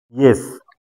Yes,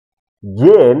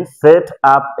 Jane set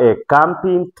up a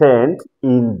camping tent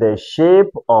in the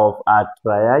shape of a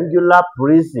triangular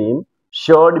prism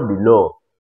shown below.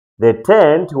 The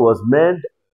tent was made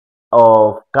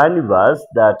of canvas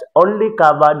that only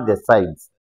covered the sides.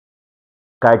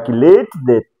 Calculate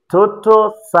the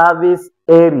total surface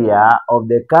area of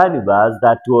the canvas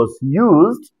that was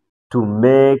used to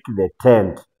make the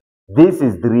tent. This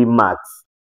is 3 marks.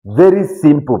 Very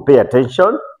simple. Pay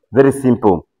attention. Very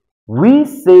simple. We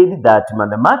said that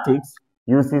mathematics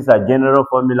uses a general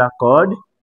formula called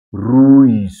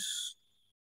Ruiz.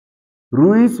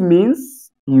 Ruiz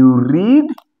means you read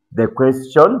the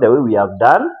question the way we have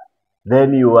done,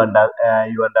 then you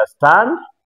understand,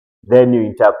 then you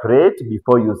interpret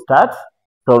before you start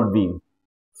solving.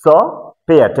 So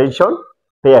pay attention,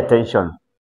 pay attention.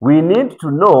 We need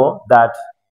to know that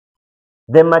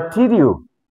the material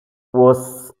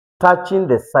was touching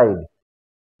the side.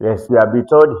 Yes, we have been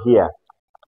told here.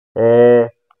 Uh,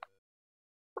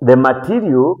 the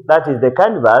material, that is the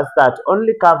canvas that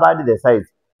only covered the sides.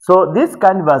 So this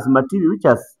canvas material which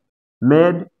has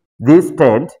made this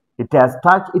tent, it has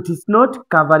touched, it is not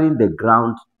covering the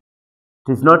ground,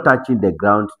 it is not touching the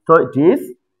ground, so it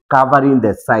is covering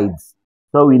the sides.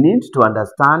 So we need to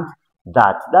understand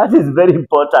that. That is very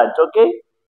important. Okay,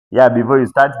 yeah, before you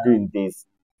start doing this,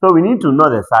 so we need to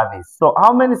know the surface. So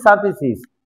how many surfaces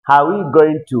are we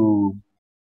going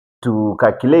to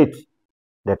calculate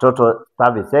the total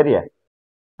surface area?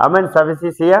 How many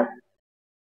surfaces here?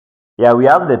 Yeah, we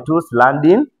have the two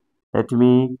landing. Let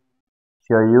me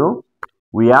show you.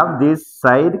 We have this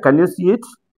side. Can you see it?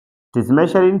 It is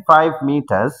measuring 5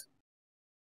 meters.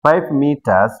 5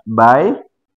 meters by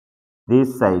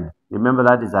this side. Remember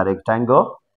that is a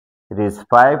rectangle. It is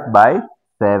 5 by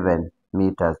 7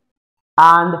 meters.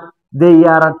 And they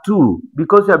are two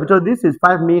because you have told this is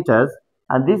 5 meters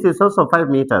and this is also 5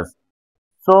 meters.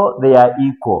 So they are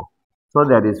equal. So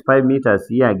there is 5 meters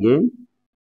here again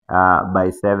by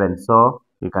 7. So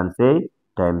you can say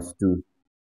times 2.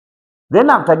 Then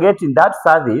after getting that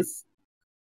surface,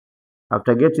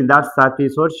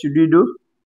 what should we do?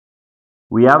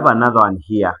 We have another one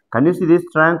here. Can you see this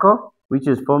triangle which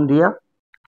is formed here?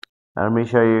 Let me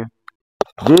show you.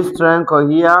 This triangle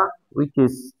here, which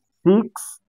is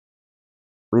 6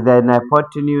 with an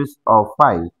hypotenuse of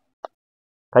 5.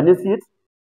 Can you see it?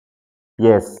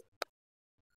 Yes.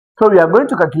 So we are going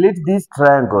to calculate these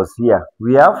triangles here.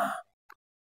 We have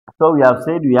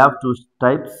said we have two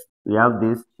types. We have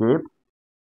this shape,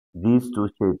 these two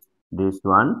shapes, this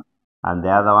one and the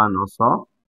other one also.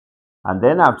 And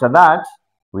then after that,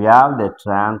 we have the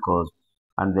triangles,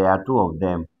 and there are two of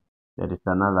them. There is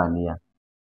another one here.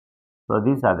 So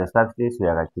these are the surfaces we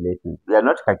are calculating. We are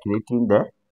not calculating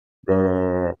the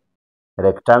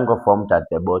rectangle formed at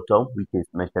the bottom, which is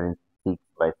measuring 6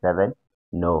 by 7.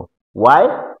 No.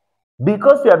 Why?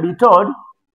 Because we have been told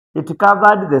it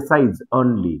covered the sides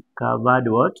only. Covered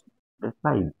what? The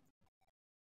sides.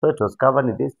 So it was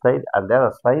covered this side and the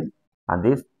other side, and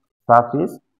this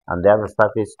surface and the other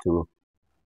surface too.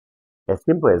 As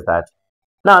simple as that.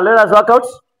 Now let us work out.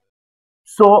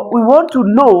 So we want to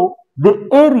know the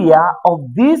area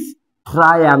of this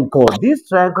triangle. This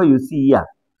triangle you see here.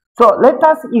 So let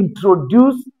us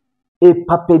introduce a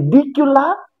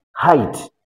perpendicular height.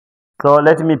 So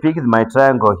let me pick my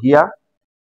triangle here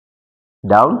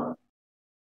down,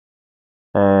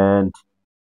 and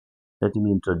let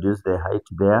me introduce the height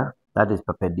there. That is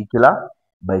perpendicular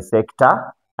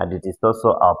bisector, and it is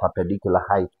also our perpendicular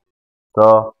height.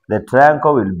 So the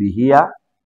triangle will be here.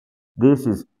 This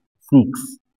is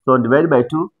 6. So divided by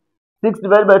 2. 6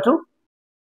 divided by 2.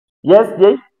 Yes,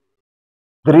 Jay?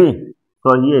 3.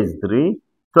 So here is 3.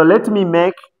 So let me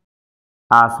make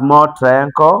a small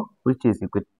triangle which is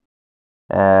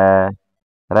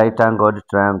right angled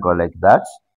triangle like that,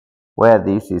 where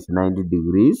this is 90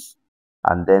 degrees,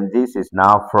 and then this is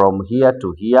now from here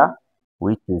to here,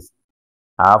 which is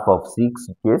half of 6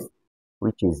 inches,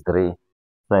 which is 3.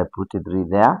 So I put 3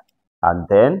 there, and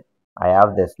then I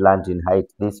have the slanting height,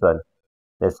 this one,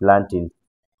 the slanting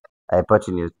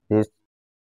hypotenuse, this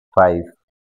 5.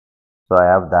 So I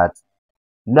have that.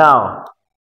 Now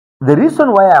the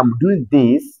reason why I'm doing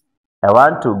this, I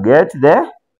want to get the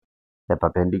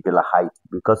perpendicular height,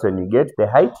 because when you get the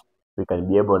height, we can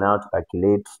be able now to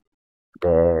calculate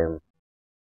the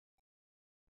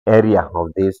area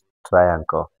of this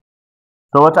triangle.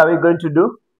 So what are we going to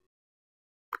do?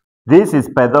 This is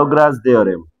Pythagoras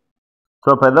theorem.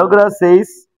 So Pythagoras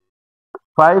says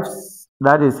 5,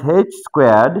 that is h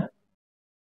squared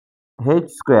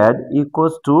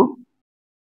equals to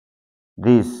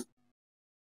this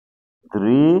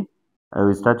 3. I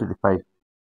will start with 5.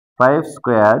 5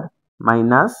 squared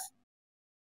minus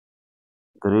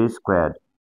 3 squared.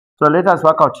 So let us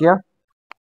work out here.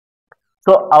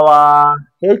 So our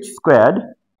h squared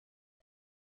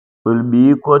will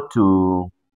be equal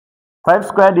to 5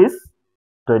 squared is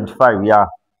 25, yeah.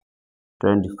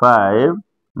 25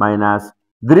 minus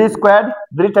 3 squared,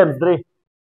 3 times 3,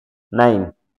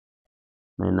 9.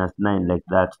 Minus 9 like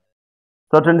that.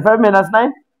 So 25 minus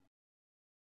 9,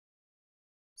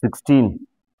 16.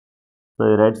 So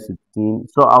you write 16.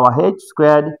 So our h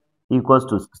squared equals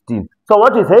to 16. So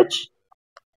what is h?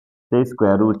 Say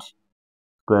square root.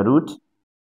 Square root.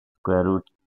 Square root.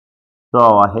 So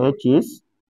our h is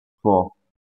 4.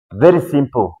 Very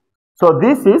simple. So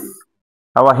this is,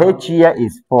 our h here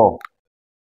is 4.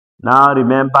 Now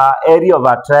remember, area of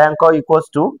a triangle equals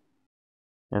to,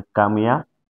 let's come here,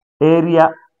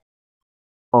 area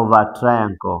of a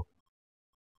triangle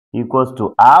equals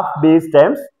to half base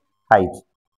times height.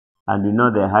 And we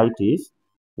know the height is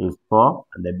 4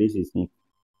 and the base is 6.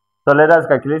 So let us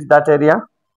calculate that area.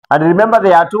 And remember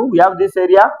there are two. We have this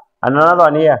area and another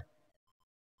one here.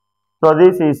 So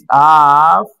this is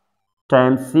half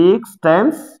times 6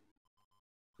 times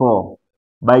 4.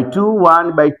 By 2,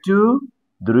 1, by 2,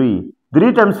 3.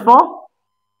 3 times 4,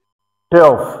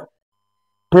 12.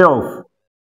 12.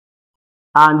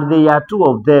 And there are two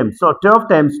of them. So 12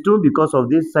 times 2 because of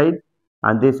this side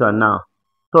and this one now.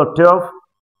 So 12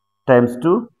 times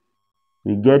 2,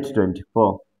 we get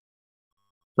 24.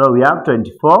 So we have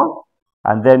 24,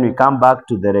 and then we come back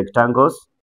to the rectangles.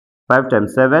 5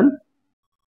 times 7,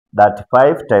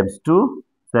 35 times 2,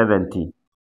 70.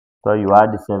 So you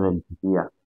add 70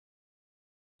 here.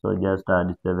 So just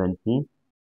add 70.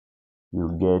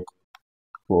 You get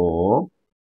 4.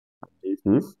 This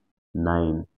is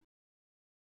 9.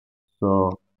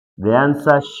 So the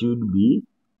answer should be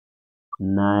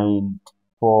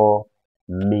 94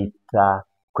 meter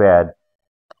squared.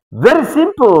 Very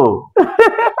simple.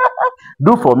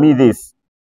 Do for me this.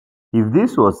 If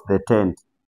this was the tent,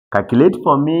 calculate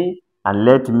for me and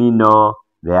let me know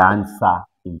the answer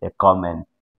in the comment.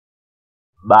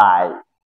 Bye.